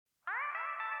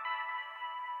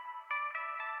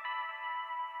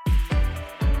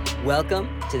Welcome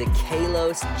to the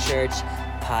Kalos Church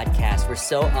podcast. We're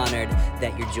so honored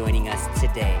that you're joining us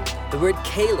today. The word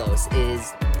kalos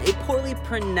is a poorly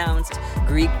pronounced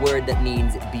Greek word that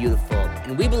means beautiful.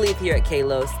 And we believe here at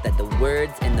Kalos that the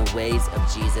words and the ways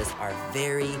of Jesus are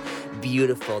very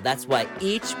beautiful. That's why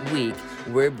each week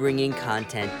we're bringing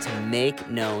content to make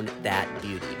known that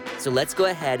beauty. So let's go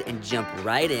ahead and jump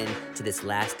right in to this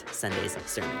last Sunday's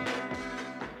sermon.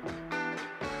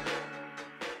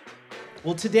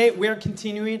 Well, today we are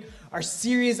continuing our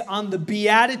series on the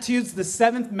Beatitudes, the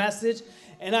seventh message,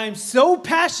 and I'm so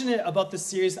passionate about this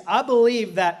series. I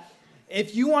believe that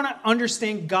if you want to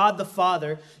understand God the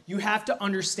Father, you have to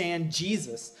understand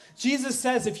Jesus. Jesus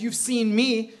says, if you've seen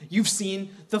me, you've seen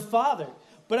the Father.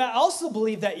 But I also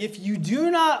believe that if you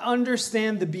do not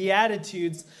understand the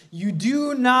Beatitudes, you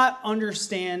do not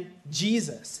understand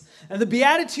Jesus. And the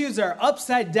Beatitudes are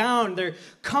upside down, they're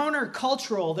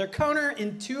countercultural, they're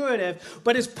counterintuitive,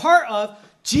 but as part of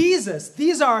Jesus.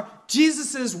 These are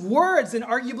Jesus' words and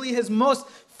arguably his most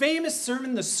famous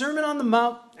sermon, the Sermon on the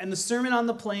Mount and the Sermon on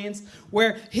the Plains,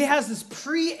 where he has this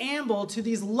preamble to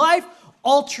these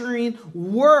life-altering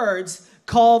words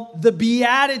called the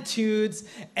Beatitudes,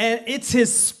 and it's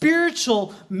his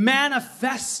spiritual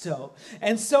manifesto.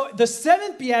 And so the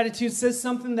seventh Beatitude says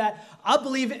something that I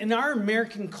believe in our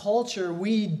American culture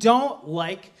we don't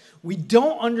like, we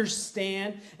don't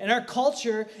understand. In our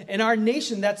culture, in our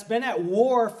nation that's been at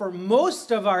war for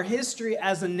most of our history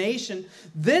as a nation,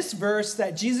 this verse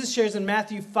that Jesus shares in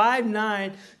Matthew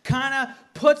 5:9 kind of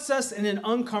puts us in an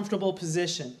uncomfortable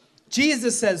position.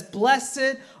 Jesus says,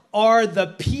 "Blessed are the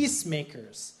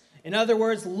peacemakers." In other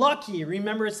words, lucky.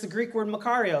 Remember, it's the Greek word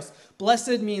makarios.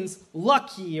 Blessed means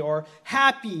lucky or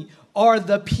happy are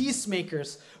the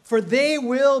peacemakers, for they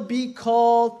will be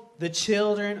called the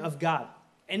children of God.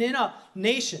 And in a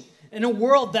nation, in a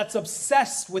world that's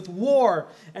obsessed with war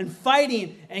and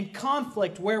fighting and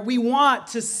conflict, where we want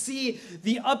to see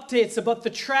the updates about the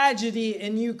tragedy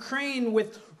in Ukraine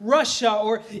with Russia,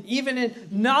 or even in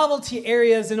novelty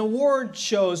areas and award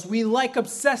shows, we like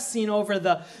obsessing over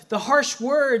the harsh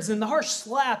words and the harsh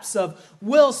slaps of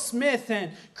Will Smith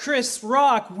and Chris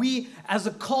Rock. We, as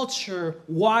a culture,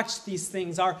 watch these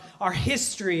things. Our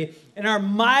history and our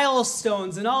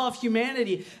milestones and all of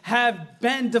humanity have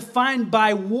been defined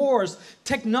by wars.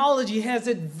 Technology has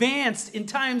advanced in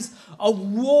times of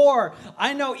war.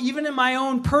 I know even in my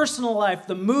own personal life,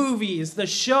 the movies, the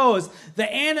shows, the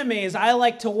animes I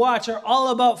like to watch are all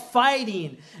about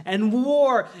fighting and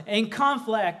war and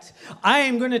conflict. I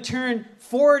am going to turn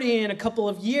 40 in a couple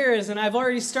of years, and I've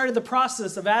already started the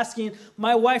process of asking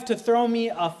my wife to throw me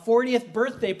a 40th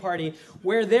birthday party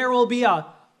where there will be a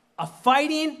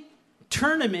fighting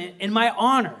tournament in my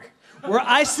honor, where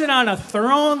I sit on a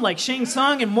throne like Shang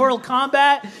Tsung in Mortal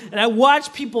Kombat, and I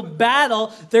watch people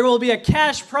battle. There will be a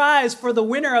cash prize for the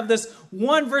winner of this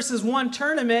 1-versus-1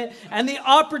 tournament, and the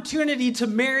opportunity to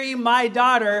marry my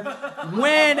daughter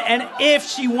when and if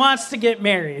she wants to get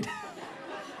married.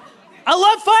 I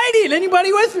love fighting.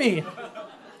 Anybody with me?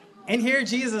 And here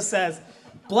Jesus says,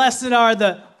 "Blessed are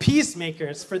the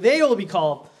peacemakers, for they will be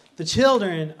called the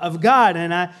children of God."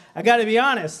 And I got to be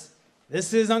honest,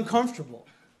 this is uncomfortable.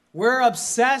 We're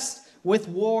obsessed with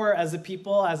war as a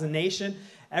people, as a nation,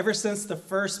 ever since the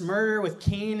first murder with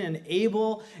Cain and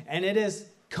Abel, and it has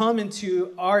come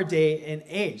into our day and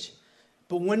age.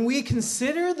 But when we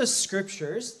consider the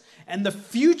scriptures and the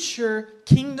future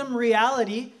kingdom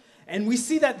reality, and we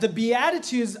see that the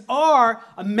Beatitudes are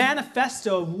a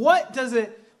manifesto of what does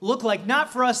it look like,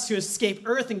 not for us to escape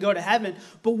earth and go to heaven,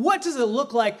 but what does it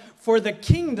look like for the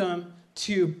kingdom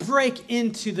to break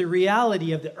into the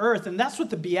reality of the earth. And that's what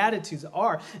the Beatitudes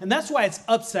are. And that's why it's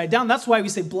upside down. That's why we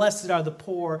say, blessed are the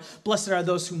poor, blessed are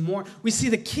those who mourn. We see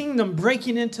the kingdom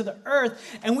breaking into the earth,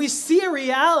 and we see a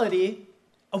reality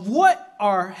of what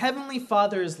our Heavenly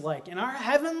Father is like. And our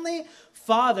Heavenly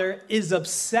Father is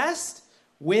obsessed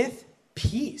with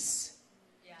peace.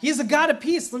 Yeah. He's a God of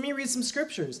peace. Let me read some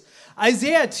scriptures.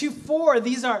 Isaiah 2:4,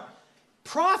 these are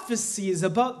prophecies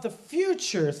about the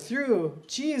future through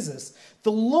Jesus.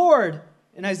 The Lord,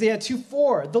 in Isaiah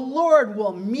 2:4, the Lord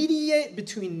will mediate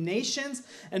between nations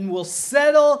and will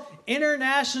settle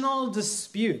international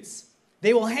disputes.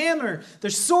 They will hammer their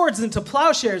swords into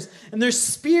plowshares and their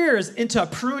spears into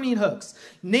pruning hooks.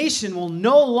 Nation will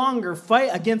no longer fight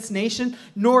against nation,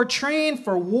 nor train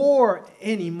for war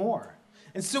anymore.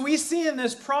 And so we see in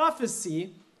this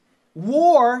prophecy,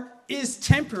 war is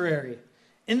temporary.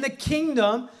 In the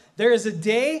kingdom, there is a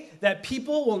day that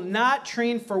people will not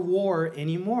train for war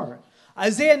anymore.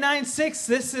 Isaiah 9:6,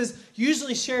 this is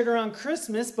usually shared around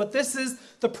Christmas, but this is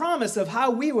the promise of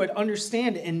how we would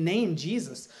understand and name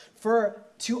Jesus. For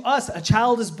to us a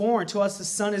child is born, to us a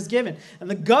son is given, and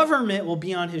the government will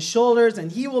be on his shoulders,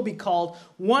 and he will be called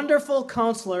Wonderful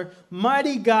Counselor,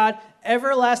 Mighty God,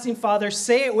 Everlasting Father.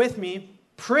 Say it with me,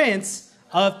 Prince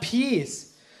of Peace.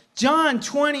 John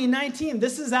 20:19,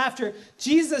 this is after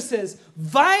Jesus is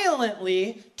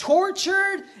violently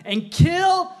tortured and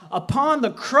killed upon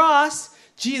the cross.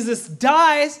 Jesus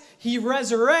dies, he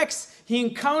resurrects, he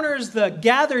encounters the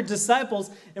gathered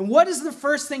disciples. And what is the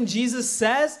first thing Jesus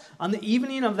says on the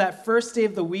evening of that first day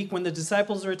of the week when the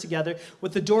disciples are together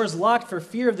with the doors locked for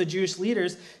fear of the Jewish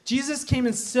leaders? Jesus came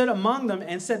and stood among them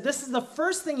and said, this is the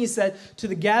first thing he said to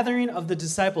the gathering of the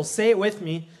disciples. Say it with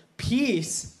me,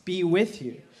 peace be with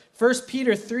you. 1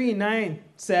 Peter 3:9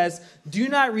 says, do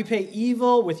not repay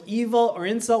evil with evil or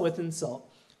insult with insult.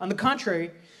 On the contrary,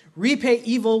 repay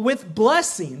evil with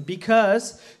blessing,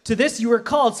 because to this you were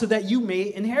called so that you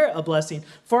may inherit a blessing.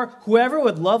 For whoever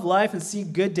would love life and see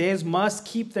good days must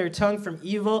keep their tongue from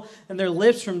evil and their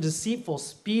lips from deceitful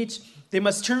speech. They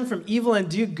must turn from evil and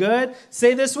do good.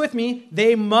 Say this with me.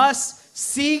 They must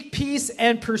seek peace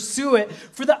and pursue it.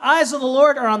 For the eyes of the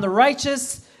Lord are on the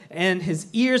righteous, and his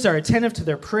ears are attentive to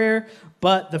their prayer,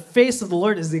 but the face of the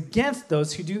Lord is against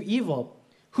those who do evil.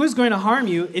 Who is going to harm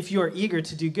you if you are eager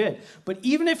to do good? But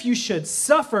even if you should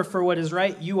suffer for what is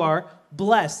right, you are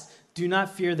blessed. Do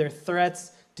not fear their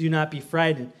threats. Do not be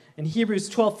frightened. And Hebrews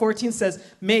 12:14 says,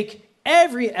 make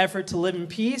every effort to live in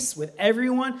peace with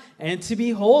everyone and to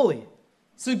be holy.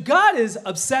 So God is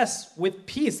obsessed with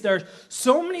peace. There are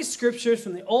so many scriptures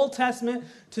from the Old Testament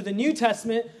to the New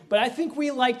Testament, but I think we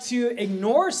like to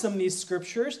ignore some of these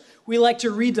scriptures. We like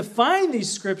to redefine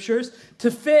these scriptures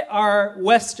to fit our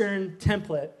Western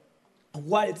template of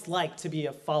what it's like to be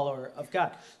a follower of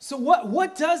God. So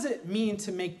what does it mean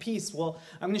to make peace? Well,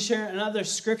 I'm going to share another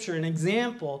scripture, an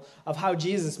example of how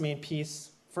Jesus made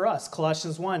peace for us.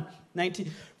 Colossians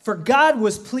 1:19. For God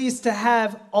was pleased to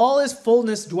have all his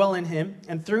fullness dwell in him,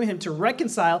 and through him to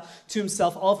reconcile to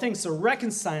himself all things. So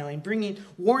reconciling, bringing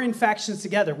warring factions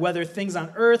together, whether things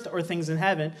on earth or things in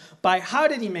heaven. By how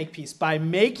did he make peace? By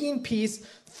making peace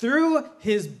through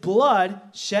his blood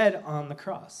shed on the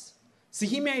cross. So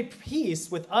he made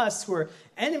peace with us who are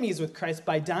enemies with Christ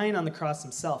by dying on the cross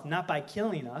himself, not by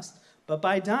killing us, but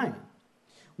by dying.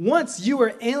 Once you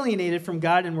were alienated from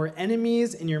God and were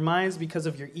enemies in your minds because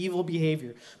of your evil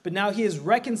behavior. But now he has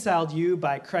reconciled you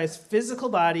by Christ's physical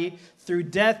body through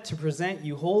death to present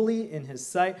you holy in his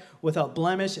sight, without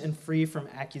blemish and free from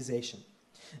accusation.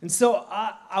 And so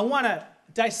I want to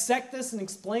dissect this and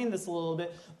explain this a little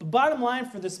bit. The bottom line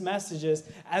for this message is,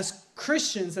 as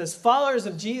Christians, as followers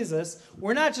of Jesus,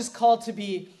 we're not just called to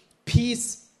be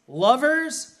peace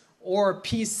lovers or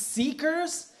peace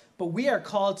seekers, but we are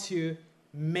called to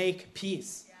make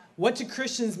peace. Yeah. What do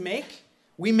Christians make?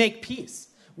 We make peace.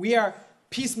 We are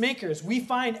peacemakers. We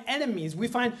find enemies. We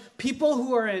find people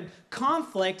who are in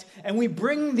conflict, and we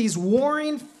bring these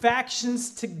warring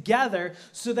factions together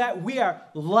so that we are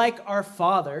like our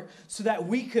Father, so that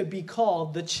we could be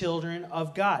called the children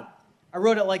of God. I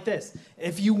wrote it like this.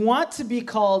 If you want to be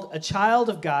called a child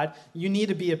of God, you need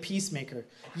to be a peacemaker.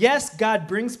 Yes, God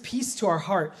brings peace to our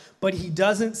heart, but he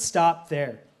doesn't stop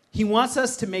there. He wants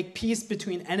us to make peace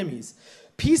between enemies.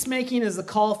 Peacemaking is a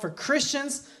call for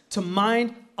Christians to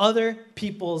mind other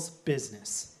people's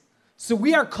business. So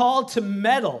we are called to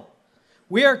meddle.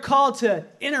 We are called to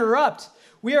interrupt.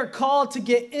 We are called to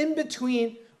get in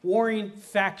between warring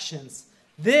factions.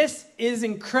 This is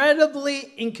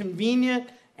incredibly inconvenient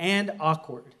and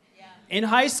awkward. Yeah. In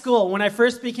high school, when I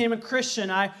first became a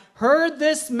Christian, I heard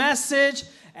this message,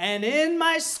 and in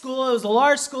my school, it was a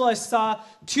large school, I saw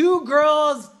two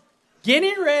girls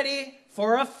getting ready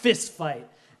for a fist fight.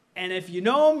 And if you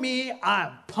know me,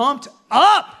 I'm pumped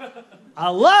up. I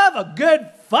love a good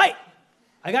fight.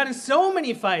 I got in so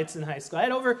many fights in high school. I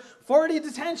had over 40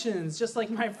 detentions, just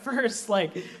like my first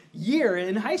year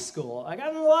in high school. I got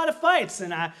in a lot of fights,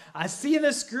 and I see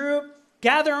this group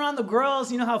gather around the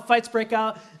girls. You know how fights break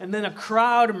out, and then a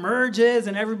crowd emerges,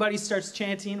 and everybody starts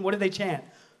chanting. What do they chant?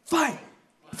 Fight,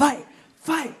 fight,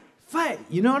 fight, fight.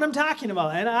 You know what I'm talking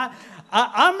about. And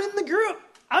I'm in the group.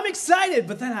 I'm excited,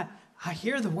 but then I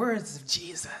hear the words of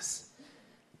Jesus.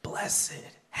 Blessed,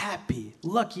 happy,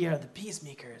 lucky are the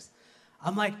peacemakers.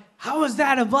 I'm like, how is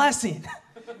that a blessing?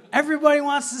 Everybody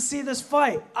wants to see this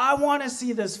fight. I want to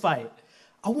see this fight.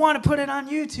 I want to put it on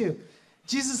YouTube.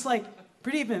 Jesus is like,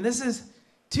 Pradeepan, this is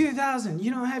 2000.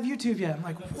 You don't have YouTube yet. I'm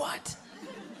like, what?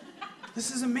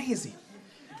 This is amazing.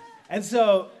 And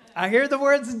so I hear the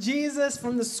words of Jesus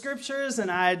from the scriptures, and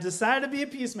I decide to be a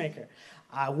peacemaker.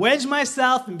 I wedge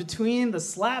myself in between the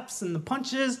slaps and the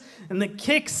punches and the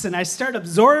kicks, and I start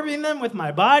absorbing them with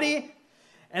my body.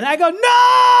 And I go,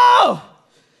 no!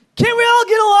 Can't we all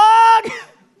get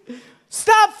along?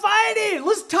 Stop fighting.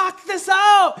 Let's talk this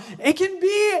out. It can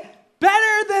be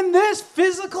better than this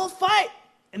physical fight.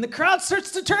 And the crowd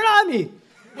starts to turn on me.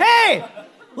 Hey,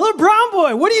 little brown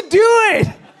boy, what are you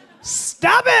doing?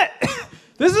 Stop it.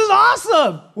 This is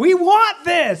awesome. We want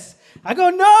this. I go,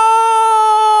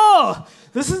 no,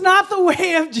 this is not the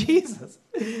way of Jesus.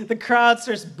 The crowd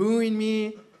starts booing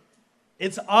me.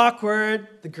 It's awkward.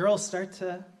 The girls start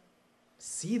to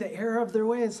see the error of their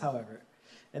ways, however.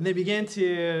 And they begin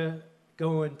to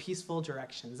go in peaceful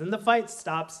directions. And the fight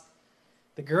stops.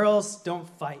 The girls don't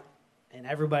fight. And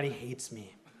everybody hates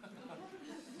me.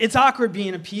 It's awkward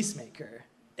being a peacemaker.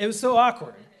 It was so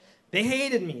awkward. They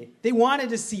hated me. They wanted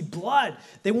to see blood.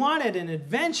 They wanted an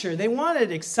adventure. They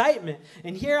wanted excitement.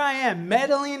 And here I am,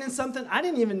 meddling in something. I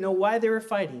didn't even know why they were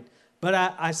fighting, but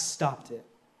I stopped it.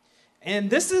 And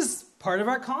this is part of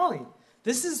our calling.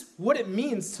 This is what it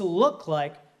means to look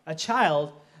like a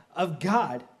child of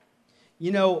God.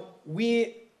 You know,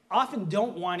 we often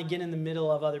don't want to get in the middle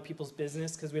of other people's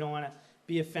business because we don't want to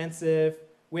be offensive.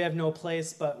 We have no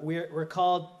place, but we're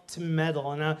called to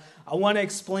meddle. And I want to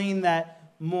explain that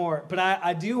more. But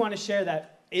I do want to share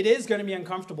that it is going to be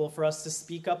uncomfortable for us to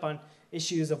speak up on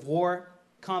issues of war,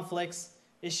 conflicts,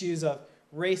 issues of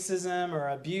racism or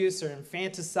abuse or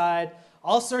infanticide,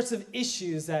 all sorts of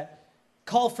issues that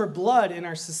call for blood in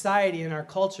our society and our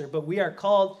culture. But we are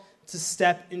called to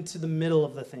step into the middle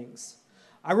of the things.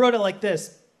 I wrote it like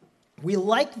this. We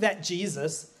like that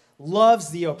Jesus loves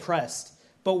the oppressed,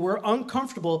 but we're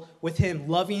uncomfortable with him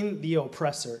loving the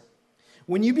oppressor.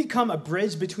 When you become a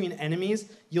bridge between enemies,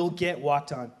 you'll get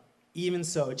walked on. Even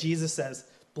so, Jesus says,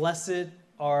 blessed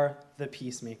are the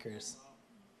peacemakers.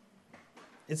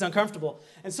 It's uncomfortable.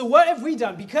 And so what have we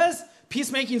done? Because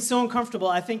peacemaking is so uncomfortable,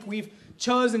 I think we've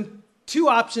chosen two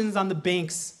options on the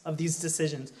banks of these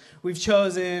decisions. We've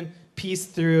chosen peace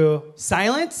through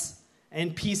silence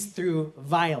and peace through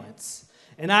violence.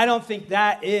 And I don't think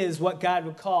that is what God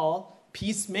would call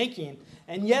peacemaking.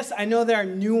 And yes, I know there are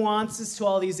nuances to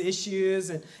all these issues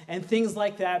and things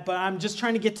like that, but I'm just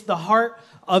trying to get to the heart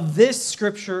of this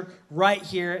scripture right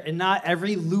here and not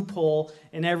every loophole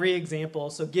in every example.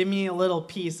 So give me a little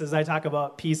peace as I talk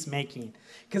about peacemaking.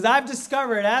 Because I've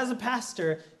discovered as a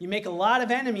pastor, you make a lot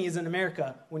of enemies in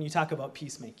America when you talk about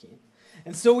peacemaking.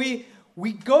 And so we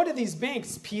go to these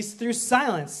banks, peace through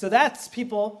silence. So that's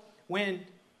people, when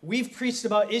we've preached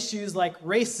about issues like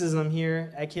racism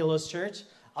here at Kalos Church,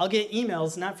 I'll get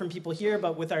emails, not from people here,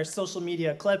 but with our social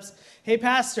media clips. Hey,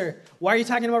 pastor, why are you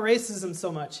talking about racism so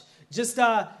much? Just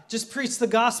preach the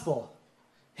gospel.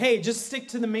 Hey, just stick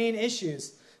to the main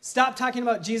issues. Stop talking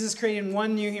about Jesus creating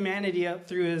one new humanity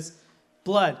through his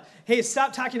blood. Hey,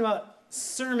 stop talking about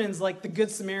sermons like the Good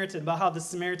Samaritan, about how the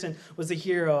Samaritan was a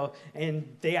hero and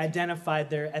they identified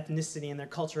their ethnicity and their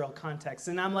cultural context.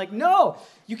 And I'm like, no,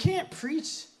 you can't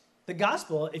preach the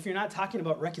gospel if you're not talking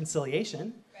about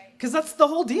reconciliation. Because that's the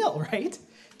whole deal, right?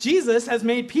 Jesus has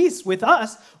made peace with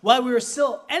us while we were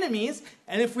still enemies.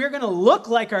 And if we're going to look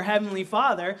like our Heavenly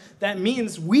Father, that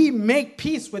means we make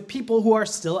peace with people who are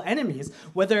still enemies,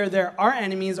 whether they're our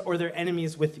enemies or they're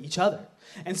enemies with each other.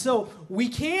 And so we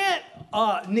can't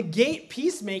negate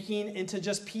peacemaking into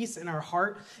just peace in our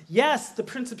heart. Yes, the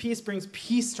Prince of Peace brings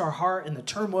peace to our heart in the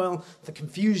turmoil, the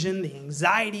confusion, the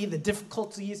anxiety, the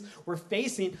difficulties we're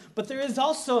facing. But there is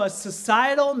also a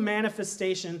societal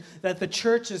manifestation that the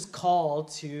church is called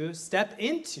to step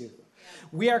into.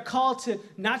 We are called to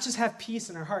not just have peace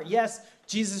in our heart. Yes,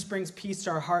 Jesus brings peace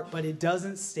to our heart, but it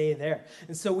doesn't stay there.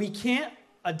 And so we can't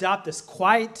adopt this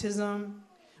quietism.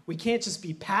 We can't just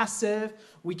be passive.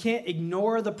 We can't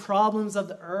ignore the problems of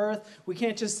the earth. We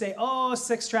can't just say, oh,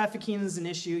 sex trafficking is an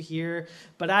issue here,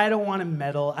 but I don't want to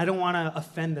meddle. I don't want to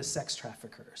offend the sex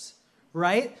traffickers,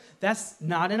 right? That's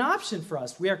not an option for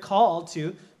us. We are called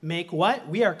to make what?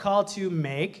 We are called to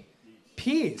make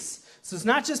peace. So it's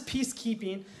not just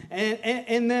peacekeeping.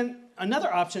 And then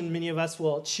another option many of us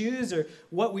will choose, or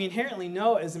what we inherently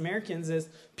know as Americans, is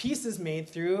peace is made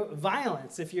through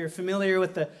violence. If you're familiar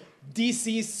with the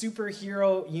DC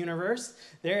superhero universe,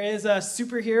 there is a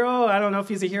superhero, I don't know if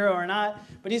he's a hero or not,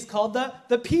 but he's called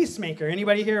the Peacemaker.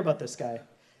 Anybody hear about this guy?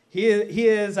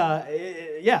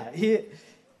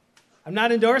 I'm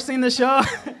not endorsing the show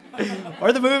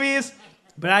or the movies,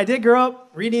 but I did grow up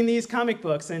reading these comic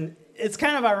books, and it's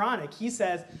kind of ironic. He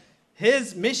says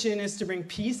his mission is to bring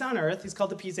peace on earth. He's called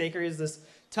the Peacemaker. He's this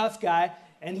tough guy,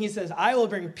 and he says, I will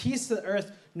bring peace to the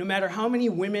earth no matter how many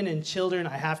women and children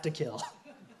I have to kill.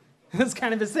 That's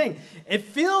kind of his thing. It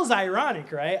feels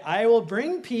ironic, right? I will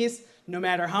bring peace no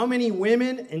matter how many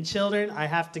women and children I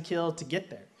have to kill to get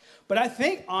there. But I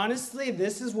think, honestly,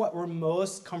 this is what we're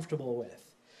most comfortable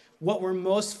with, what we're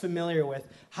most familiar with.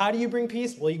 How do you bring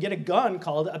peace? Well, you get a gun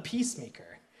called a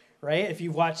peacemaker, right? If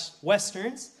you've watched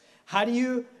Westerns. How do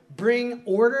you bring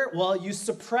order? Well, you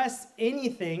suppress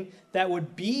anything that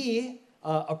would be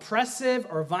oppressive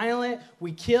or violent.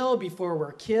 We kill before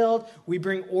we're killed. We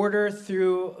bring order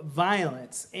through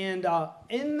violence. And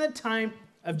in the time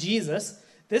of Jesus,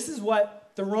 this is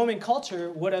what the Roman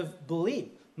culture would have believed.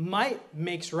 Might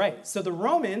makes right. So the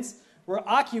Romans were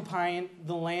occupying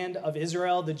the land of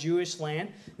Israel, the Jewish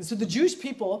land. And so the Jewish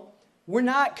people were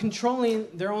not controlling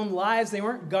their own lives. They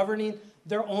weren't governing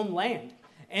their own land.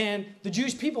 And the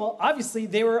Jewish people, obviously,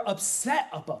 they were upset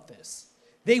about this.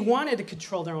 They wanted to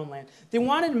control their own land. They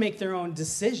wanted to make their own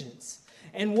decisions.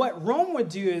 And what Rome would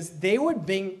do is they would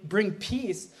bring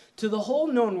peace to the whole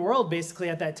known world, basically,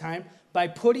 at that time, by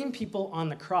putting people on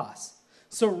the cross.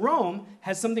 So Rome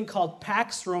has something called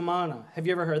Pax Romana. Have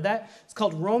you ever heard that? It's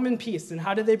called Roman peace. And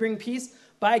how did they bring peace?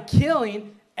 By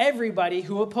killing everybody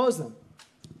who opposed them.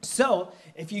 So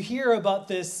if you hear about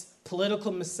this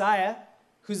political Messiah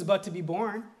who's about to be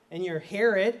born, and you're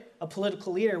Herod, a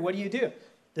political leader, what do?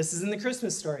 This is in the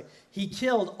Christmas story. He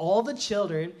killed all the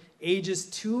children ages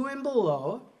 2 and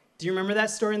below. Do you remember that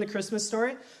story in the Christmas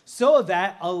story? So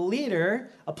that a leader,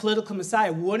 a political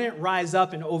Messiah, wouldn't rise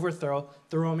up and overthrow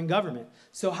the Roman government.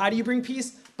 So how do you bring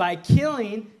peace? By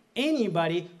killing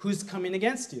anybody who's coming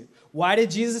against you. Why did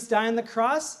Jesus die on the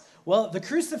cross? Well, the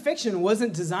crucifixion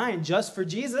wasn't designed just for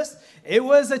Jesus. It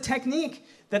was a technique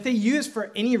that they used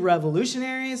for any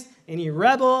revolutionaries, any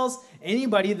rebels,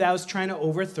 anybody that was trying to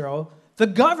overthrow the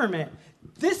government.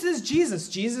 This is Jesus.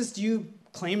 Jesus, do you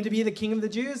claim to be the king of the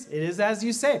Jews? It is as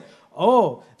you say.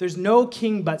 Oh, there's no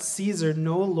king but Caesar,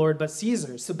 no Lord but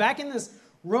Caesar. So back in this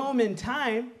Roman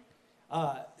time,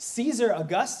 Caesar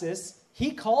Augustus,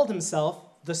 he called himself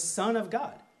the Son of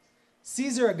God.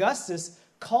 Caesar Augustus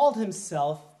called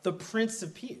himself the Prince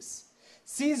of Peace.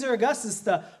 Caesar Augustus,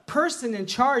 the person in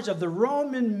charge of the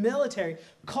Roman military,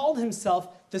 called himself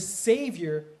the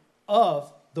Savior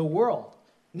of the world.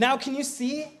 Now, can you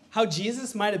see how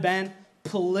Jesus might have been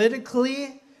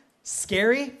politically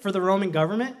scary for the Roman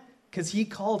government? Because he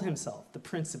called himself the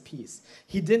Prince of Peace.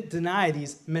 He didn't deny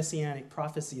these messianic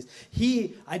prophecies.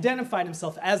 He identified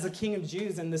himself as the King of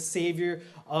Jews and the Savior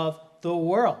of the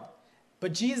world.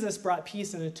 But Jesus brought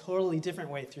peace in a totally different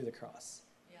way through the cross.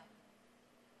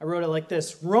 I wrote it like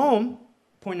this. Rome,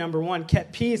 point number 1,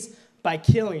 kept peace by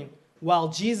killing, while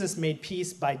Jesus made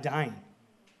peace by dying.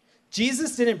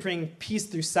 Jesus didn't bring peace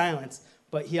through silence,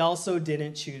 but he also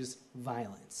didn't choose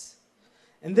violence.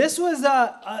 And this was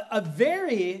a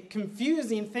very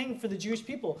confusing thing for the Jewish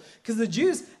people, because the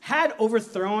Jews had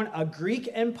overthrown a Greek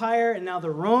empire, and now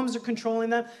the Romans are controlling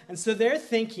them. And so they're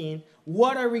thinking,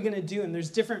 what are we going to do? And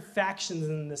there's different factions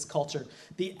in this culture.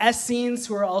 The Essenes,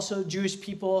 who are also Jewish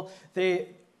people, they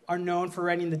are known for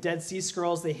writing the Dead Sea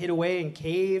Scrolls. They hid away in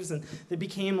caves, and they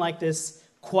became like this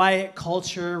quiet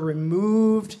culture,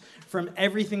 removed from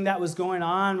everything that was going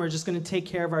on. We're just going to take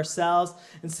care of ourselves.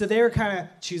 And so they were kind of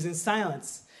choosing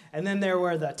silence. And then there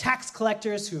were the tax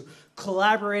collectors who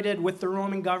collaborated with the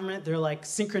Roman government. They're like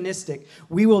synchronistic.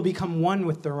 We will become one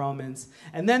with the Romans.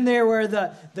 And then there were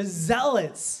the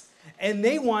zealots. And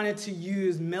they wanted to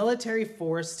use military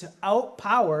force to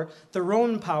outpower the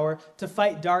Roman power to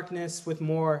fight darkness with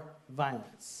more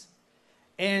violence.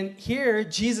 And here,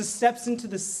 Jesus steps into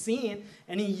the scene,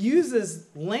 and he uses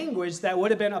language that would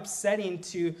have been upsetting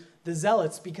to the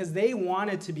zealots because they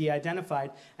wanted to be identified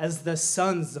as the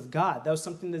sons of God. That was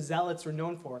something the zealots were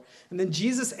known for. And then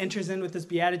Jesus enters in with this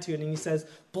beatitude, and he says,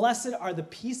 "Blessed are the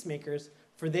peacemakers,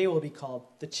 for they will be called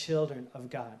the children of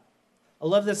God." I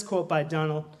love this quote by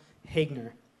Donald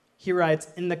Hagner. He writes,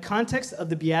 "In the context of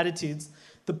the Beatitudes,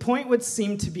 the point would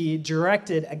seem to be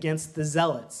directed against the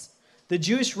zealots, the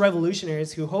Jewish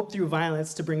revolutionaries who hoped through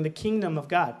violence to bring the kingdom of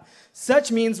God. Such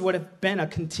means would have been a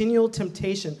continual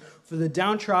temptation for the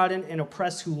downtrodden and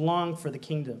oppressed who longed for the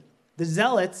kingdom. The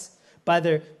zealots, by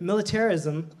their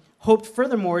militarism, hoped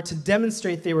furthermore to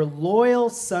demonstrate they were loyal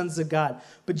sons of God.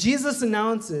 But Jesus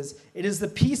announces it is the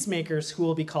peacemakers who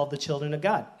will be called the children of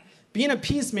God. Being a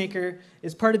peacemaker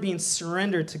is part of being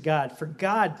surrendered to God, for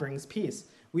God brings peace.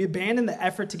 We abandon the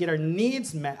effort to get our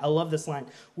needs met. I love this line.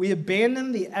 We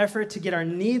abandon the effort to get our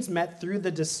needs met through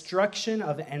the destruction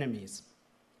of enemies.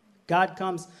 God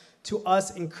comes to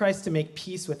us in Christ to make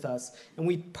peace with us. And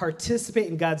we participate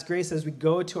in God's grace as we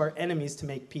go to our enemies to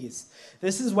make peace.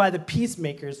 This is why the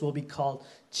peacemakers will be called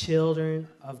children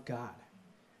of God.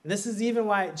 This is even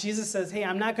why Jesus says, hey,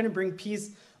 I'm not going to bring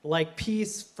peace like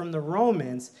peace from the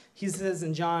Romans. He says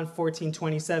in John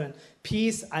 14:27,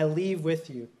 peace I leave with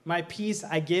you. My peace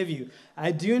I give you.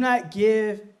 I do not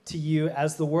give to you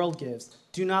as the world gives.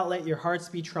 Do not let your hearts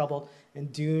be troubled,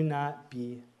 and do not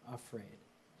be afraid.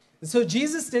 And so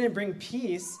Jesus didn't bring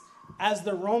peace as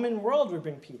the Roman world would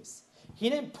bring peace. He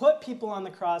didn't put people on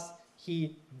the cross.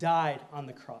 He died on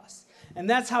the cross. And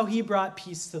that's how he brought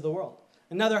peace to the world.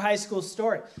 Another high school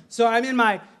story. So I'm in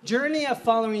my journey of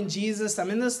following Jesus. I'm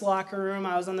in this locker room.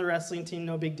 I was on the wrestling team.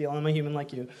 No big deal. I'm a human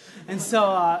like you. And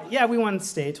so, we won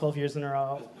state 12 years in a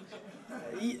row.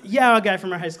 Yeah, a guy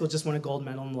from our high school just won a gold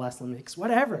medal in the last Olympics.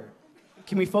 Whatever.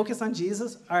 Can we focus on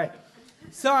Jesus? All right.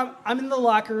 So I'm in the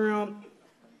locker room,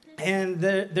 and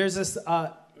there's this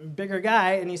bigger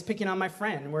guy, and he's picking on my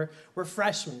friend. We're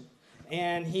freshmen,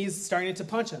 and he's starting to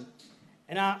punch him.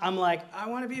 And I'm like, I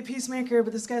want to be a peacemaker,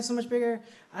 but this guy's so much bigger.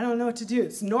 I don't know what to do.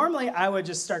 So normally, I would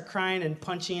just start crying and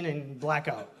punching and black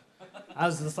out. I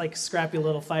was this scrappy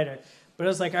little fighter. But I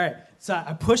was like, all right. So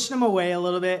I pushed him away a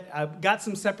little bit. I got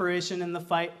some separation in the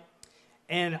fight.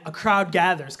 And a crowd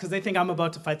gathers because they think I'm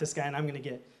about to fight this guy and I'm going to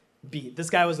get beat. This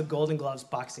guy was a Golden Gloves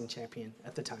boxing champion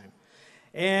at the time.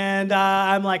 And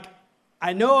I'm like,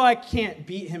 I know I can't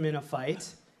beat him in a fight,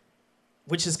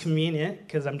 which is convenient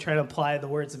because I'm trying to apply the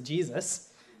words of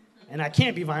Jesus. And I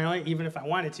can't be violent even if I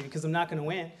wanted to because I'm not going to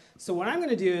win. So what I'm going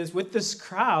to do is with this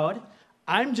crowd,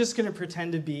 I'm just going to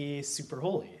pretend to be super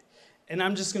holy. And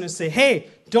I'm just going to say, hey,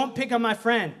 don't pick on my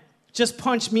friend. Just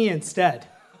punch me instead.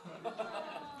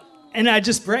 And I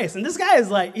just brace. And this guy is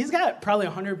he's got probably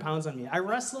 100 pounds on me. I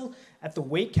wrestled at the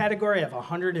weight category of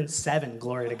 107,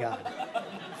 glory to God.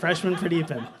 Freshman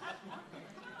Pradeepan.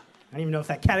 I don't even know if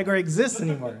that category exists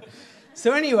anymore.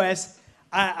 So anyways,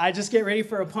 I just get ready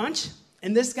for a punch.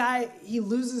 And this guy, he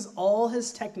loses all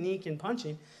his technique in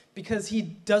punching because he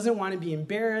doesn't want to be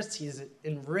embarrassed. He's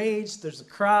enraged. There's a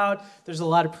crowd. There's a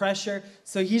lot of pressure.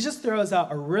 So he just throws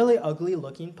out a really ugly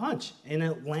looking punch. And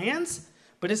it lands,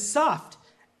 but it's soft.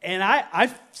 And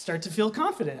I start to feel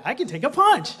confident. I can take a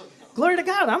punch. Glory to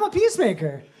God, I'm a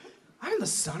peacemaker. I'm the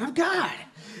Son of God.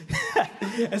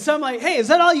 And so I'm like, hey, is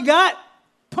that all you got?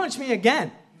 Punch me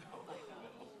again.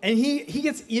 And he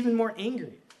gets even more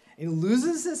angry. And he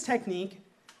loses his technique.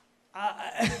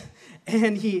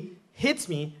 And he hits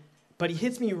me, but he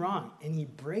hits me wrong. And he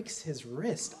breaks his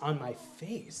wrist on my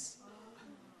face.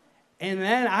 And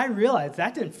then I realized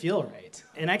that didn't feel right.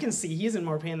 And I can see he's in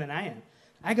more pain than I am.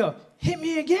 I go, hit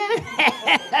me again.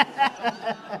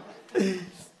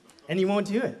 And he won't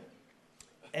do it.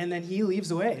 And then he leaves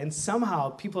away. And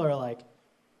somehow people are like,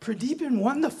 Pradeepan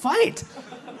won the fight.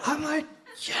 I'm like,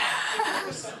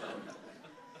 yes.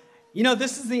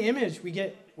 This is the image we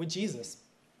get with Jesus.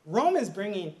 Rome is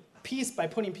bringing peace by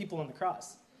putting people on the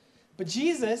cross. But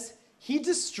Jesus, he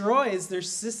destroys their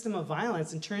system of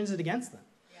violence and turns it against them.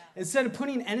 Instead of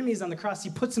putting enemies on the cross, he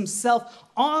puts himself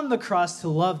on the cross to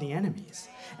love the enemies.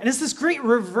 And it's this great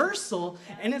reversal,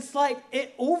 and it's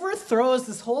it overthrows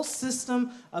this whole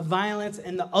system of violence,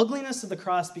 and the ugliness of the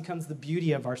cross becomes the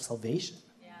beauty of our salvation.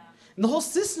 Yeah. And the whole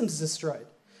system's destroyed.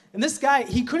 And this guy,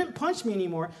 he couldn't punch me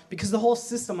anymore because the whole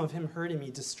system of him hurting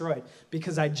me destroyed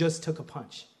because I just took a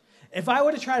punch. If I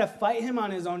would have tried to fight him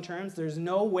on his own terms, there's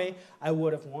no way I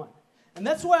would have won. And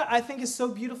that's what I think is so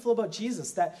beautiful about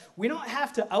Jesus, that we don't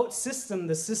have to outsystem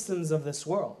the systems of this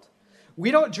world.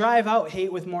 We don't drive out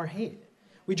hate with more hate.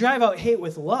 We drive out hate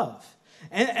with love.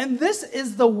 And this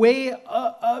is the way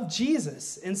of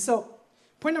Jesus. And so,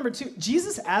 point number 2,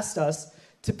 Jesus asked us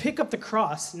to pick up the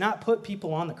cross, not put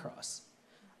people on the cross.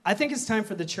 I think it's time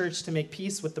for the church to make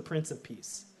peace with the Prince of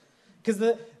Peace. Because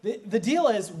the deal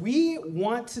is we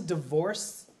want to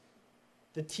divorce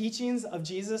the teachings of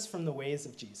Jesus from the ways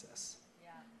of Jesus.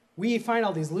 We find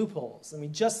all these loopholes and we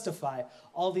justify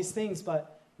all these things,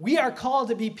 but we are called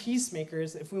to be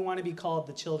peacemakers if we want to be called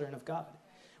the children of God.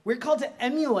 We're called to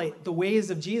emulate the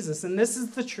ways of Jesus, and this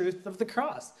is the truth of the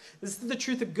cross. This is the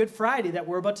truth of Good Friday that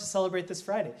we're about to celebrate this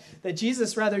Friday, that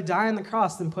Jesus rather died on the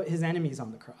cross than put his enemies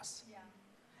on the cross. Yeah.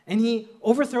 And he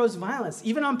overthrows violence.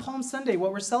 Even on Palm Sunday,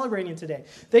 what we're celebrating today,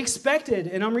 they expected,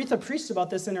 and Amrita preached about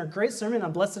this in her great sermon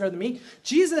on Blessed Are the Meek,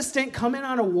 Jesus didn't come in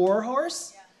on a war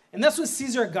horse. Yeah. And that's what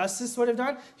Caesar Augustus would have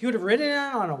done. He would have ridden in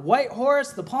on a white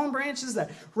horse, the palm branches that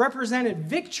represented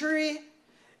victory.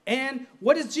 And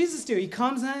what does Jesus do? He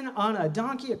comes in on a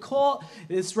donkey, a colt.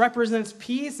 This represents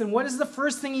peace. And what is the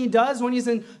first thing he does when he's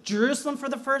in Jerusalem for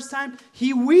the first time?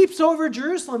 He weeps over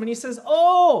Jerusalem and he says,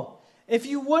 oh, if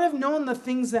you would have known the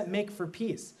things that make for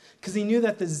peace, because he knew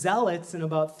that the Zealots in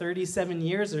about 37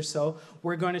 years or so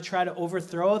were going to try to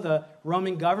overthrow the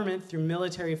Roman government through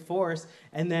military force,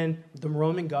 and then the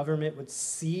Roman government would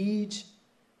siege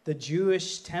the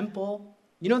Jewish temple.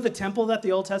 You know the temple that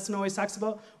the Old Testament always talks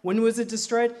about? When was it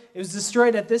destroyed? It was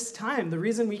destroyed at this time. The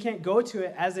reason we can't go to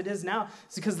it as it is now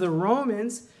is because the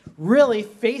Romans, really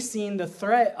facing the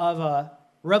threat of a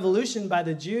revolution by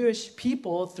the Jewish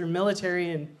people through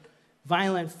military and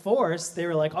violent force, they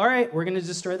were like, all right, we're going to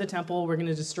destroy the temple, we're going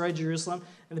to destroy Jerusalem,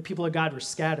 and the people of God were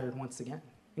scattered once again,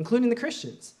 including the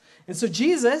Christians. And so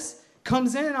Jesus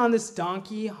comes in on this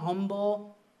donkey,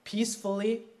 humble,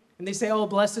 peacefully, and they say, oh,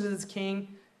 blessed is the King,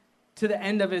 to the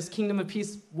end of his kingdom of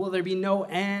peace will there be no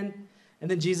end. And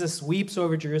then Jesus weeps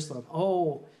over Jerusalem.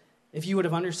 Oh, if you would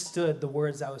have understood the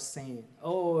words I was saying.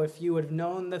 Oh, if you would have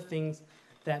known the things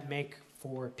that make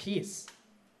for peace.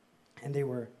 And they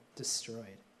were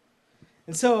destroyed.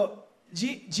 And so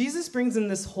Jesus brings in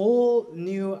this whole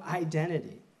new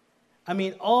identity. I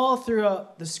mean, all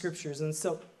throughout the scriptures. And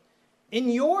so in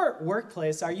your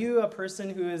workplace, are you a person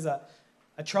who is a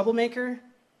troublemaker,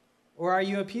 or are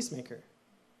you a peacemaker?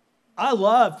 I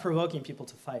love provoking people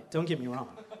to fight, don't get me wrong.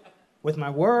 With my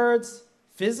words,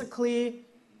 physically,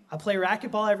 I play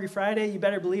racquetball every Friday. You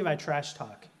better believe I trash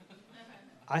talk.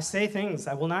 I say things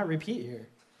I will not repeat here.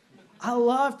 I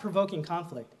love provoking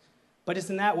conflict. But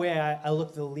it's in that way I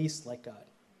look the least like God.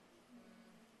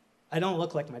 I don't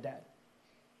look like my dad.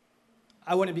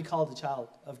 I wouldn't be called a child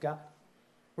of God.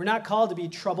 We're not called to be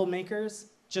troublemakers,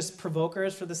 just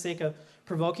provokers for the sake of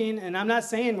provoking. And I'm not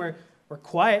saying we're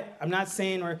quiet. I'm not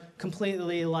saying we're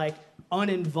completely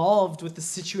uninvolved with the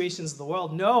situations of the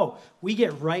world. No, we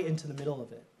get right into the middle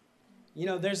of it. You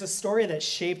know, there's a story that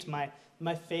shaped my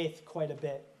faith quite a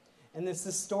bit. And it's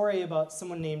this story about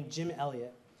someone named Jim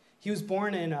Elliot. He was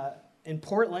born in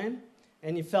Portland,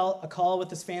 and he felt a call with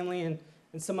his family and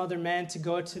some other men to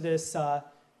go to this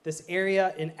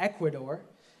area in Ecuador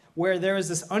where there was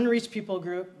this unreached people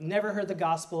group, never heard the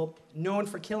gospel, known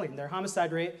for killing. Their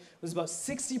homicide rate was about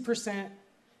 60%,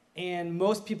 and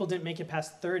most people didn't make it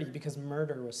past 30 because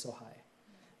murder was so high.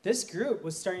 This group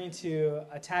was starting to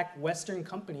attack Western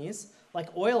companies, like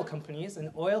oil companies,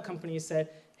 and oil companies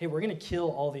said, hey, we're going to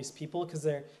kill all these people because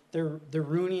they're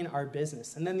ruining our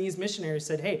business. And then these missionaries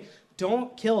said, hey,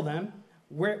 don't kill them.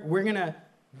 We're going to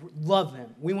love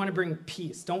them. We want to bring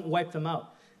peace. Don't wipe them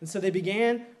out. And so they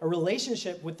began a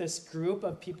relationship with this group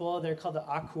of people. They're called the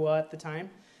Akua at the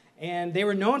time. And they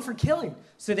were known for killing.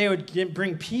 So they would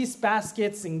bring peace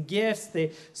baskets and gifts.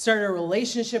 They started a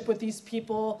relationship with these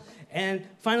people. And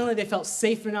finally, they felt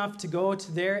safe enough to go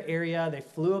to their area. They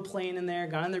flew a plane in there,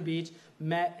 got on their beach,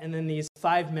 met, and then these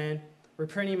 5 men were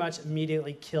pretty much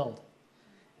immediately killed.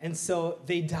 And so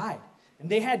they died. And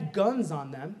they had guns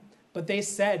on them, but they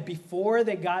said before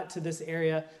they got to this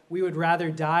area, we would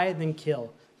rather die than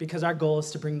kill because our goal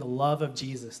is to bring the love of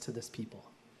Jesus to this people.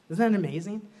 Isn't that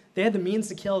amazing? They had the means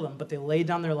to kill them, but they laid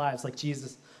down their lives like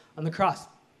Jesus on the cross.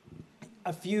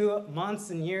 A few months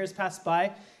and years passed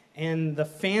by, and the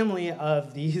family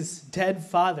of these dead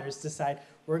fathers decide,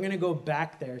 we're going to go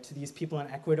back there to these people in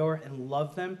Ecuador and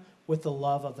love them with the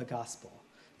love of the gospel.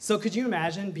 So could you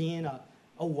imagine being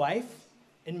a wife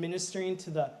and ministering to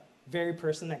the very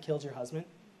person that killed your husband?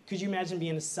 Could you imagine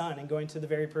being a son and going to the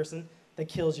very person that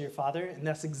kills your father? And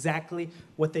that's exactly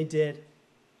what they did,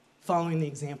 following the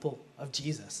example of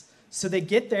Jesus. So they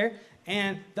get there,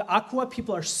 and the Akua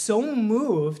people are so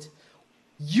moved.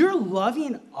 You're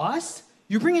loving us?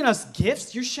 You're bringing us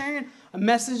gifts? You're sharing a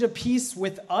message of peace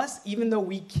with us, even though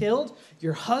we killed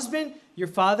your husband, your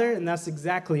father? And that's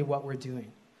exactly what we're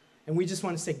doing. And we just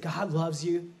want to say, God loves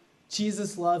you.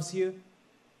 Jesus loves you.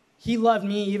 He loved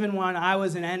me even when I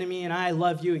was an enemy, and I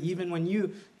love you even when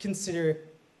you consider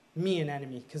me an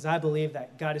enemy, because I believe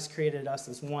that God has created us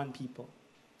as one people.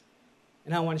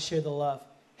 And I want to share the love.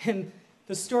 And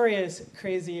the story is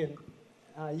crazy,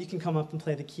 and you can come up and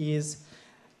play the keys.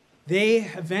 They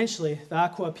eventually, the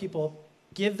Akua people,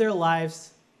 give their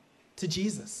lives to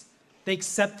Jesus. They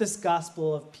accept this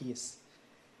gospel of peace.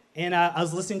 And I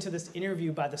was listening to this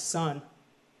interview by The Sun.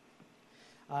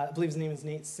 I believe his name is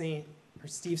Nate Saint, or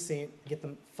Steve Saint. I get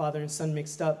the father and son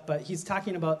mixed up. But he's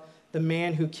talking about the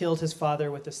man who killed his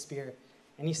father with a spear.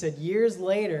 And he said, years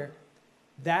later,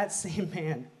 that same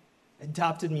man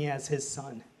adopted me as his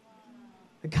son.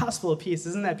 The gospel of peace,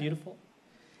 isn't that beautiful?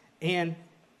 And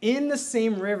in the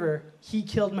same river he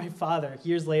killed my father,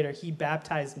 years later, he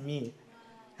baptized me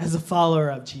as a follower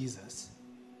of Jesus.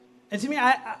 And to me,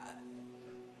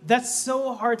 that's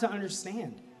so hard to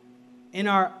understand in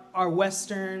our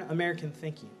Western American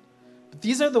thinking. But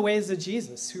these are the ways of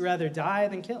Jesus, who rather die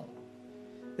than kill.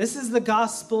 This is the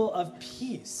gospel of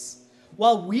peace.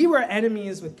 While we were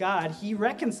enemies with God, he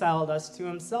reconciled us to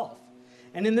himself.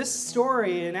 And in this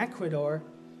story in Ecuador,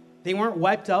 they weren't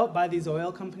wiped out by these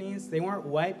oil companies. They weren't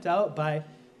wiped out by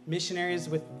missionaries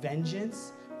with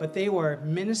vengeance, but they were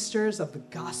ministers of the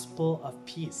gospel of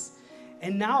peace.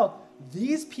 And now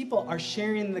these people are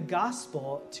sharing the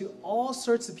gospel to all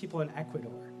sorts of people in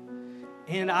Ecuador.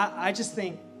 And I just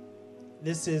think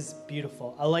this is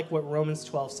beautiful. I like what Romans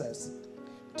 12 says.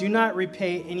 Do not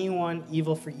repay anyone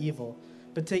evil for evil,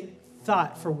 but take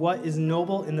thought for what is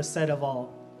noble in the sight of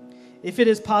all. If it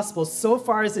is possible, so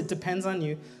far as it depends on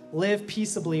you, live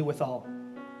peaceably with all.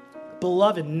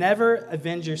 Beloved, never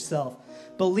avenge yourself,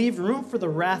 but leave room for the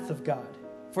wrath of God.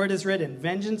 For it is written,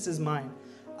 vengeance is mine.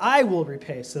 I will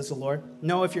repay, says the Lord.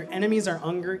 No, if your enemies are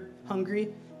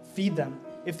hungry, feed them.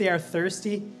 If they are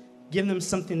thirsty, give them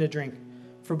something to drink.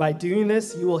 For by doing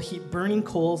this, you will heap burning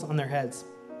coals on their heads.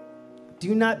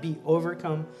 Do not be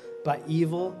overcome by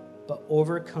evil, but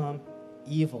overcome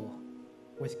evil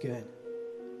with good.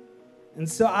 And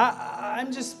so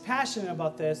I'm just passionate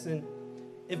about this. And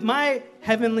if my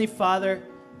Heavenly Father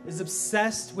is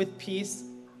obsessed with peace,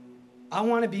 I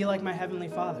want to be like my Heavenly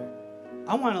Father.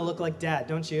 I want to look like Dad,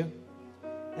 don't you?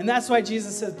 And that's why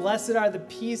Jesus says, blessed are the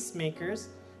peacemakers,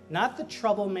 not the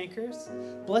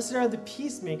troublemakers. Blessed are the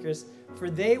peacemakers, for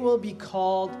they will be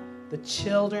called the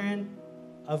children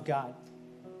of God.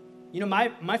 You know,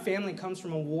 my family comes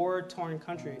from a war-torn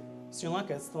country, Sri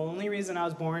Lanka. It's the only reason I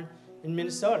was born in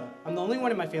Minnesota. I'm the only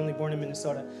one in my family born in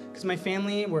Minnesota because my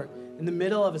family were in the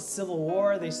middle of a civil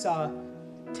war. They saw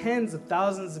tens of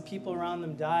thousands of people around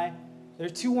them die. There are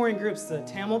two warring groups, the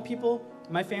Tamil people,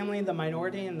 my family, the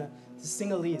minority, and the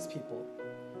Sinhalese people.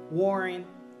 Warring,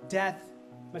 death.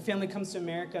 My family comes to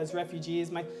America as refugees.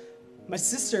 My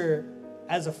sister,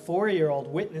 as a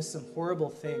 4-year-old, witnessed some horrible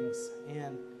things.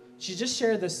 And she just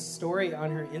shared this story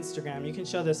on her Instagram. You can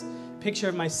show this picture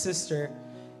of my sister.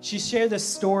 She shared this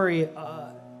story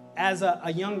as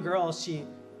a young girl. She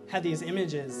had these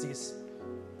images, these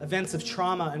events of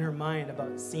trauma in her mind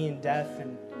about seeing death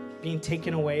and being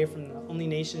taken away from the only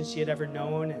nation she had ever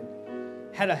known,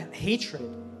 and had a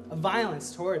hatred, a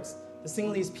violence towards the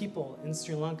Sinhalese people in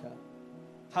Sri Lanka.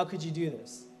 How could you do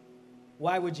this?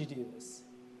 Why would you do this?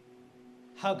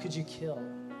 How could you kill?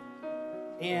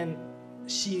 And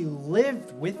she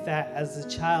lived with that as a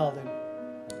child. And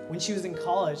when she was in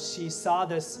college, she saw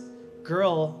this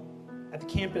girl at the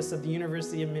campus of the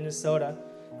University of Minnesota,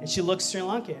 and she looked Sri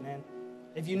Lankan. And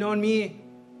if you've known me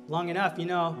long enough, you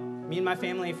know, me and my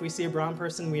family, if we see a brown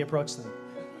person, we approach them.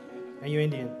 Are you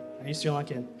Indian? Are you Sri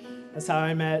Lankan? That's how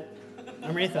I met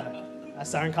Amrita. I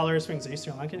saw her in Colorado Springs. Are you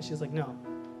Sri Lankan? She's like, no.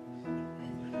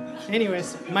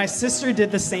 Anyways, my sister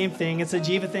did the same thing. It's a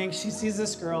Jiva thing. She sees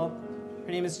this girl.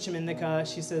 Her name is Chimindika.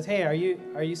 She says, hey, are you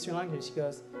Sri Lankan? She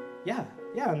goes, yeah,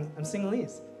 I'm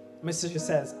Sinhalese. My sister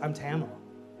says, I'm Tamil.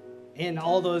 And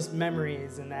all those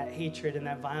memories and that hatred and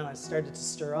that violence started to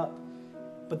stir up.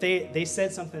 But they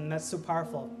said something that's so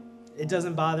powerful. It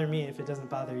doesn't bother me if it doesn't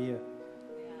bother you.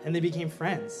 And they became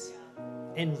friends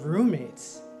and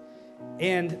roommates.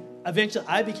 And eventually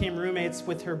I became roommates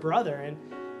with her brother.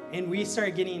 And we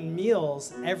started getting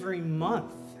meals every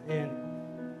month. And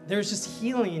there was just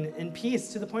healing and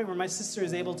peace to the point where my sister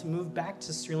is able to move back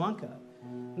to Sri Lanka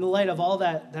in the light of all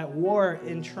that war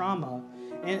and trauma.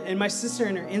 And my sister,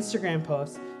 in her Instagram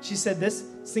post, she said, this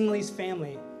Sinhalese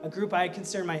family, a group I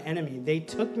consider my enemy, they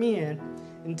took me in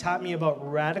and taught me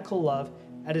about radical love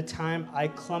at a time I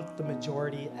clumped the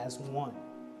majority as one.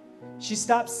 She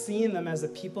stopped seeing them as a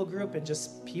people group and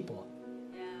just people.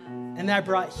 Yeah. And that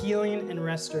brought healing and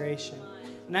restoration.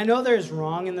 And I know there's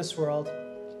wrong in this world,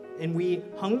 and we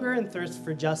hunger and thirst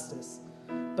for justice.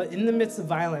 But in the midst of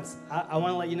violence, I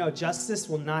want to let you know, justice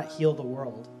will not heal the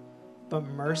world, but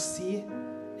mercy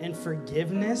and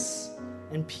forgiveness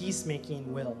and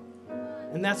peacemaking will.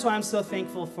 And that's why I'm so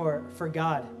thankful for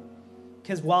God.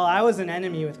 Because while I was an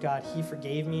enemy with God, he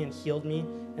forgave me and healed me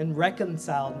and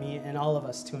reconciled me and all of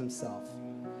us to himself.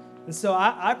 And so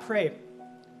I pray,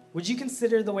 would you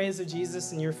consider the ways of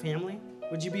Jesus in your family?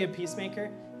 Would you be a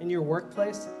peacemaker in your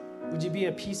workplace? Would you be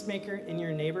a peacemaker in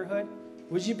your neighborhood?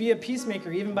 Would you be a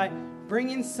peacemaker even by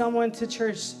bringing someone to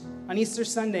church on Easter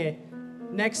Sunday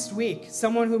next week,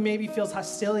 someone who maybe feels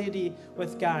hostility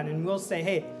with God, and we'll say,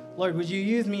 hey, Lord, would you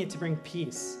use me to bring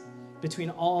peace between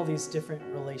all these different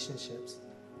relationships?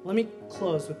 Let me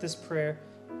close with this prayer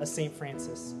of St.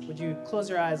 Francis. Would you close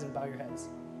your eyes and bow your heads?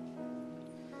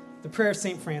 The prayer of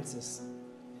St. Francis.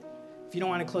 If you don't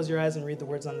want to close your eyes and read the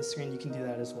words on the screen, you can do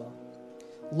that as well.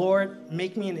 Lord,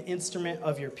 make me an instrument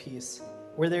of your peace.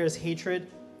 Where there is hatred,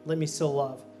 let me sow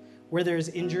love. Where there is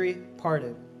injury,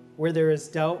 pardon. Where there is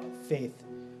doubt, faith.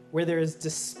 Where there is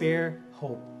despair,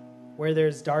 hope. Where there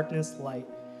is darkness, light.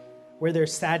 Where there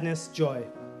is sadness, joy.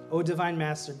 O divine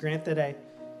Master, grant that I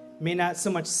may not so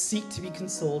much seek to be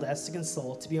consoled as to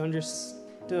console, to be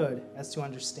understood as to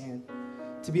understand,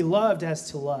 to be loved as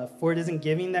to love. For it is in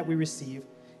giving that we receive,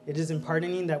 it is in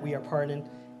pardoning that we are pardoned,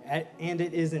 and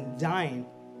it is in dying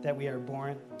that we are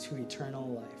born to eternal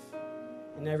life.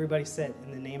 And everybody said, in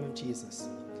the name of Jesus,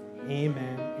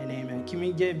 amen and amen. Can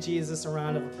we give Jesus a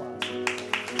round of applause?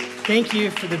 Thank you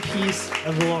for the peace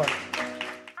of the Lord.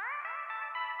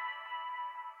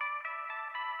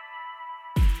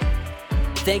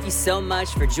 Thank you so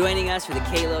much for joining us for the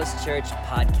Kalos Church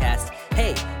podcast.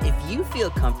 Hey, if you feel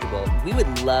comfortable, we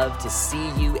would love to see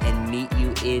you and meet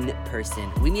you in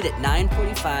person. We meet at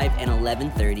 9:45 and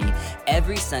 11:30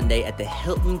 every Sunday at the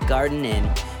Hilton Garden Inn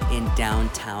in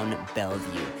downtown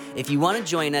Bellevue. If you want to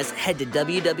join us, head to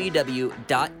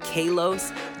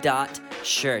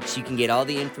www.kalos.church. You can get all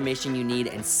the information you need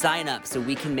and sign up so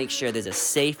we can make sure there's a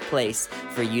safe place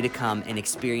for you to come and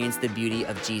experience the beauty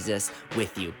of Jesus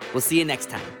with you. We'll see you next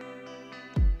time.